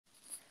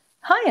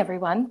Hi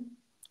everyone!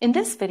 In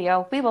this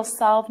video, we will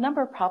solve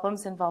number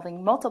problems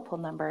involving multiple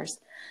numbers.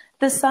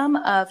 The sum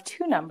of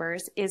two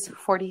numbers is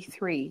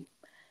 43.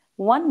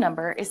 One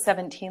number is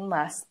 17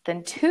 less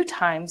than 2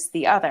 times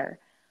the other.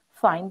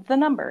 Find the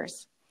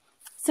numbers.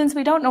 Since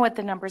we don't know what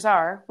the numbers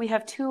are, we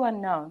have two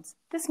unknowns.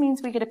 This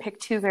means we get to pick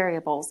two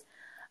variables.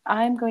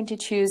 I'm going to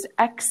choose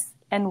x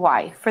and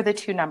y for the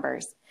two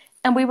numbers.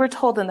 And we were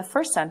told in the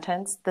first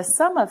sentence, the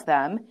sum of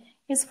them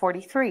is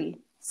 43.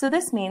 So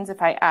this means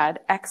if I add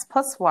x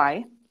plus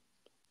y,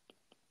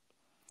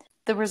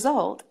 the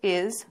result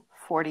is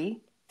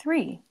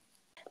 43.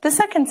 The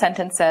second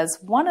sentence says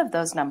one of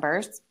those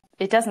numbers,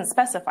 it doesn't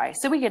specify,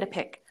 so we get to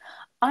pick.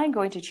 I'm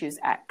going to choose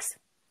x.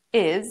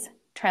 Is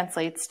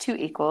translates to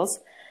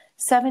equals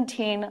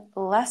 17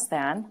 less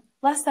than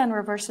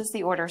reverses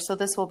the order, so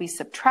this will be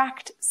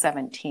subtract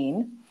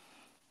 17,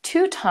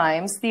 2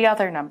 times the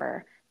other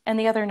number, and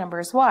the other number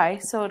is y,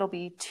 so it'll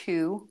be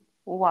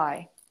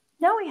 2y.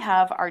 Now we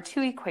have our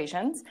two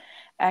equations,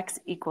 x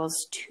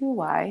equals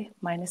 2y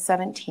minus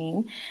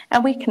 17,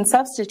 and we can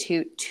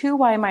substitute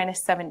 2y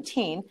minus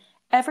 17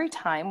 every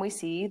time we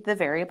see the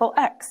variable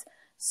x.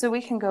 So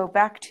we can go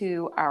back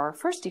to our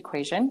first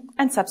equation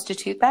and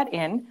substitute that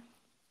in.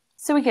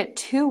 So we get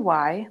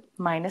 2y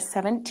minus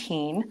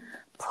 17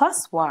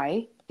 plus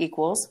y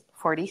equals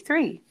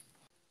 43.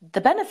 The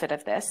benefit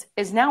of this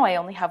is now I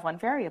only have one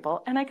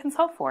variable and I can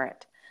solve for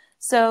it.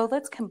 So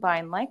let's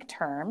combine like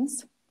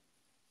terms,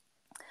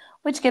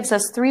 which gives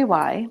us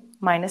 3y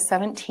minus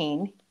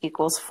 17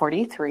 equals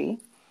 43.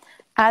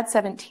 Add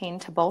 17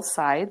 to both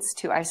sides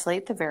to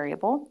isolate the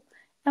variable,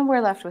 and we're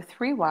left with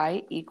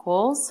 3y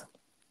equals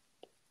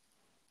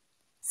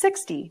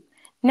 60.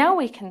 Now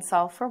we can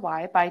solve for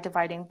y by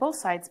dividing both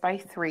sides by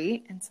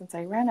 3, and since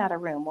I ran out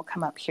of room, we'll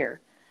come up here.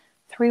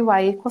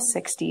 3y equals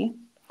 60.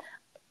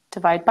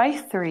 Divide by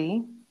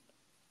 3,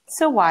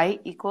 so y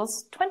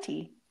equals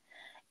 20.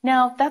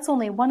 Now, that's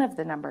only one of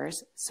the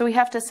numbers, so we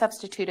have to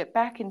substitute it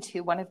back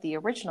into one of the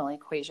original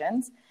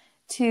equations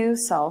to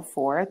solve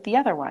for the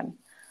other one.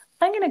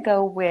 I'm going to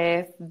go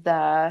with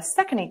the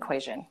second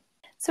equation.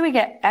 So we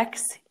get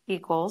x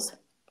equals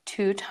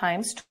 2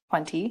 times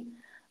 20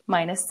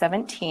 minus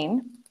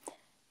 17.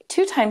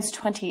 2 times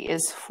 20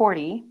 is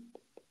 40.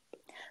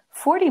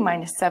 40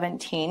 minus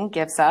 17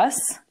 gives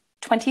us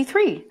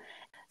 23.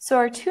 So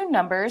our two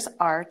numbers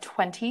are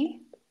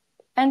 20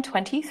 and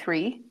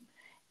 23,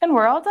 and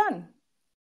we're all done.